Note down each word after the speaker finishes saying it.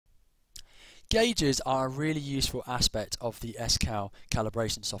Gauges are a really useful aspect of the Scal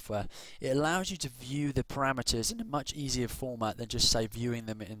calibration software. It allows you to view the parameters in a much easier format than just say viewing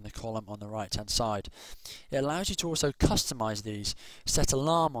them in the column on the right hand side. It allows you to also customize these, set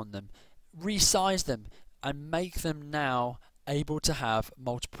alarm on them, resize them and make them now able to have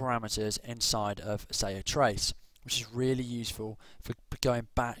multiple parameters inside of say a trace, which is really useful for going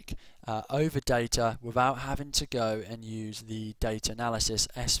back over data without having to go and use the data analysis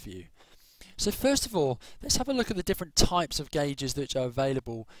SView. So first of all, let's have a look at the different types of gauges that are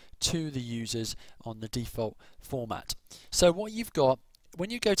available to the users on the default format. So what you've got,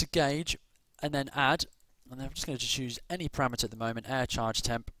 when you go to gauge and then add, and I'm just going to choose any parameter at the moment, air charge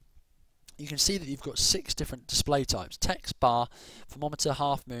temp, you can see that you've got 6 different display types: text, bar, thermometer,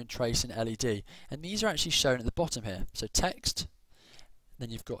 half moon, trace and LED. And these are actually shown at the bottom here. So text, then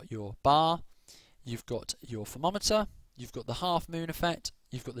you've got your bar, you've got your thermometer, you've got the half moon effect,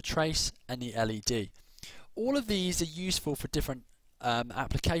 you've got the trace and the LED. All of these are useful for different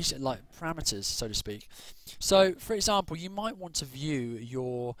application, like parameters, so to speak. So, for example, you might want to view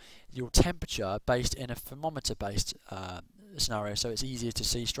your temperature based in a thermometer based scenario, so it's easier to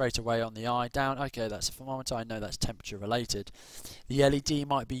see straight away on the eye. Down, okay, that's a thermometer, I know that's temperature related. The LED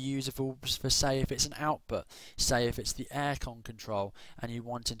might be useful for, say, if it's an output, say if it's the aircon control and you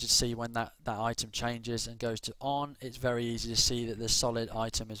wanted to see when that item changes and goes to on, it's very easy to see that the solid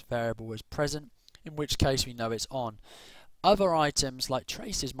item as variable is present, in which case we know it's on. Other items like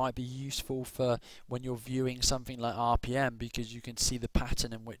traces might be useful for when you're viewing something like RPM, because you can see the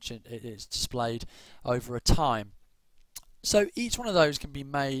pattern in which it is displayed over a time. So each one of those can be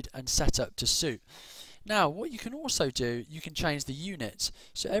made and set up to suit. Now what you can also do, you can change the units.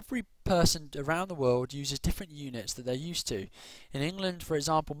 So every person around the world uses different units that they're used to. In England, for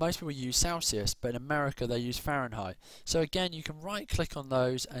example, most people use Celsius, but in America they use Fahrenheit. So again, you can right click on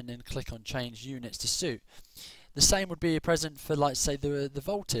those and then click on change units to suit. The same would be present for, like, say, the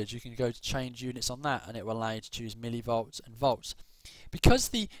voltage. You can go to change units on that and it will allow you to choose millivolts and volts. Because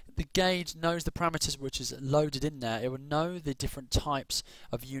the gauge knows the parameters which is loaded in there, it will know the different types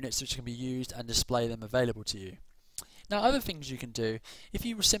of units which can be used and display them available to you. Now, other things you can do, if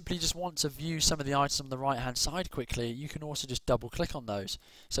you simply just want to view some of the items on the right hand side quickly, you can also just double click on those.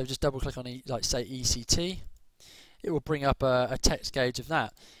 So just double click on, like, say, ECT. It will bring up a text gauge of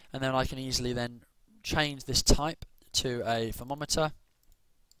that, and then I can easily then change this type to a thermometer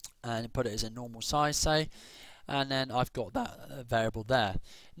and put it as a normal size, say, and then I've got that variable there.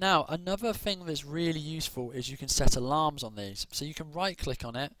 Now another thing that's really useful is you can set alarms on these. So you can right click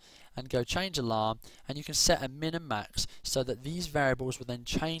on it and go change alarm, and you can set a min and max so that these variables will then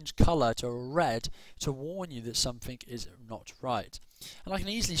change color to a red to warn you that something is not right. And I can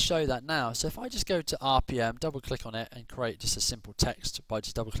easily show that now. So if I just go to RPM, double click on it and create just a simple text by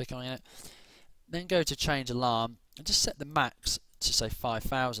just double clicking on it, then go to change alarm and just set the max to say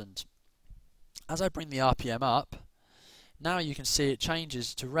 5,000. As I bring the RPM up, now you can see it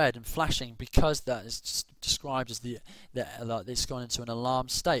changes to red and flashing, because that is described as it's gone into an alarm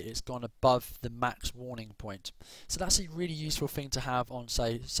state. It's gone above the max warning point. So that's a really useful thing to have on,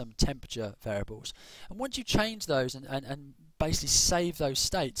 say, some temperature variables. And once you change those and basically save those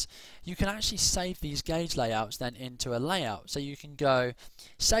states, you can actually save these gauge layouts then into a layout. So you can go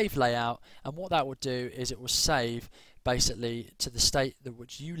save layout, and what that will do is it will save basically to the state that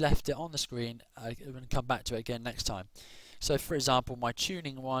which you left it on the screen, and come back to it again next time. So for example, my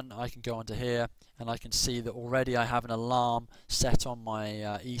tuning one, I can go onto here and I can see that already I have an alarm set on my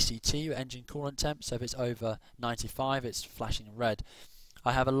ECT, engine coolant temp. So if it's over 95, it's flashing red.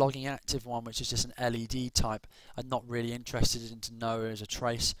 I have a logging active one, which is just an LED type. I'm not really interested in to know as a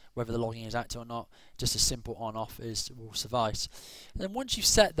trace whether the logging is active or not. Just a simple on-off will suffice. And then once you've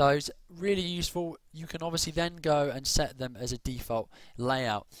set those, really useful, you can obviously then go and set them as a default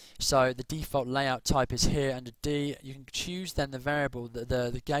layout. So the default layout type is here under D. You can choose then the variable,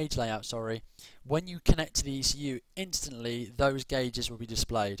 the gauge layout, sorry. When you connect to the ECU, instantly those gauges will be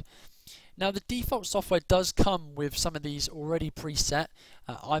displayed. Now the default software does come with some of these already preset.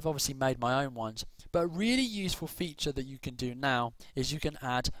 I've obviously made my own ones, but a really useful feature that you can do now is you can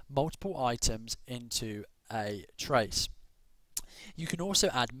add multiple items into a trace. You can also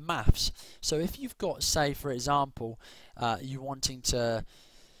add maths. So if you've got, say for example, you wanting to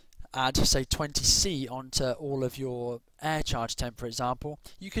add, say, 20C onto all of your air charge temp, for example,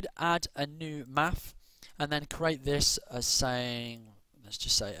 you could add a new math and then create this as saying, let's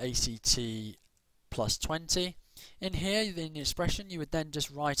just say ACT plus 20. In here, in the expression, you would then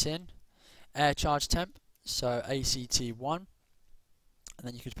just write in air charge temp, so ACT1, and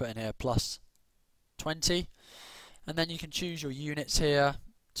then you could put in here plus 20, and then you can choose your units here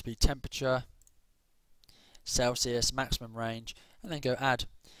to be temperature, Celsius, maximum range, and then go add.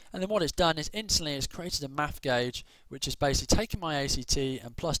 And then what it's done is instantly it's created a math gauge which is basically taken my ACT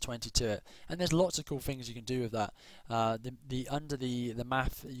and plus 20 to it. And there's lots of cool things you can do with that. Under the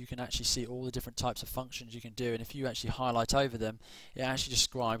math you can actually see all the different types of functions you can do, and if you actually highlight over them it actually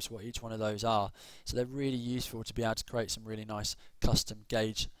describes what each one of those are. So they're really useful to be able to create some really nice custom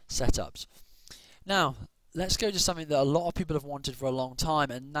gauge setups. Now let's go to something that a lot of people have wanted for a long time,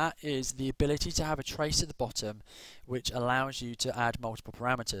 and that is the ability to have a trace at the bottom which allows you to add multiple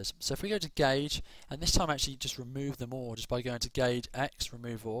parameters. So if we go to gauge, and this time actually just remove them all just by going to gauge X,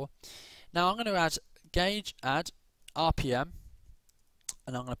 remove all. Now I'm going to add gauge, add RPM,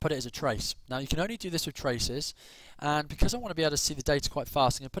 and I'm going to put it as a trace. Now you can only do this with traces, and because I want to be able to see the data quite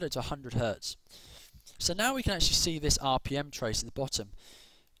fast I'm going to put it to 100 Hz. So now we can actually see this RPM trace at the bottom.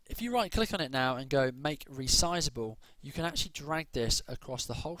 If you right click on it now and go make resizable, you can actually drag this across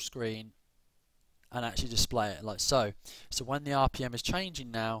the whole screen and actually display it like so. So when the RPM is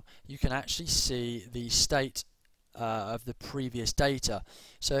changing now, you can actually see the state of the previous data.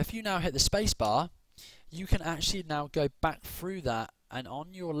 So if you now hit the space bar, you can actually now go back through that, and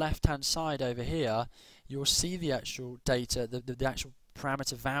on your left hand side over here you'll see the actual data, the actual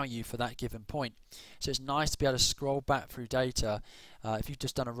parameter value for that given point. So it's nice to be able to scroll back through data. If you've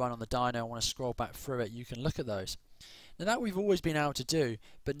just done a run on the dyno and want to scroll back through it, you can look at those. Now that we've always been able to do,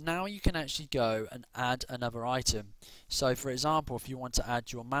 but now you can actually go and add another item. So for example, if you want to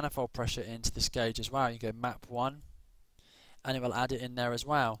add your manifold pressure into this gauge as well, you go map 1 and it will add it in there as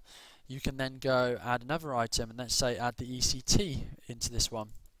well. You can then go add another item, and let's say add the ECT into this one.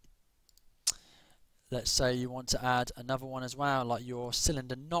 Let's say you want to add another one as well, like your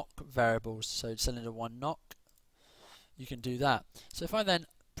cylinder knock variables, so cylinder 1 knock, you can do that. So if I then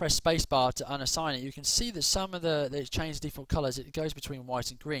press spacebar to unassign it, you can see that some of it's changed default colors. It goes between white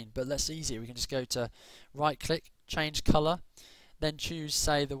and green, but let's easier. We can just go to right click, change color, then choose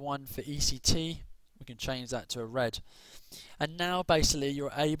say the one for ECT. We can change that to a red, and now basically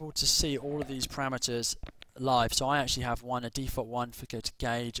you're able to see all of these parameters live. So I actually have a default one for go to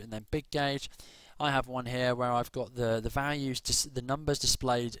gauge and then big gauge. I have one here where I've got the values, the numbers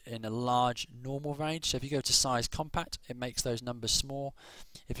displayed in a large normal range. So if you go to size compact, it makes those numbers small.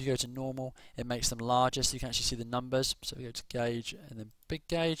 If you go to normal, it makes them larger, so you can actually see the numbers. So we go to gauge and then big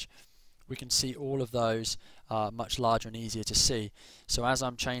gauge, we can see all of those much larger and easier to see. So as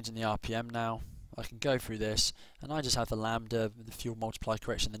I'm changing the RPM now, I can go through this and I just have the lambda, the fuel multiply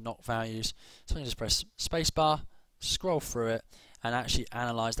correction, the knock values. So I can just press spacebar, scroll through it, and actually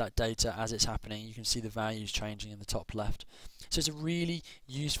analyze that data as it's happening. You can see the values changing in the top left. So it's a really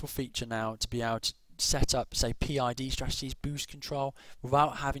useful feature now to be able to set up, say, PID strategies, boost control,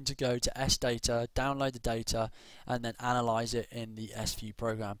 without having to go to SData, download the data, and then analyze it in the SView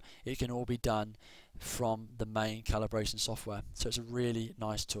program. It can all be done from the main calibration software. So it's a really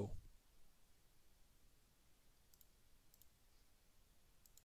nice tool.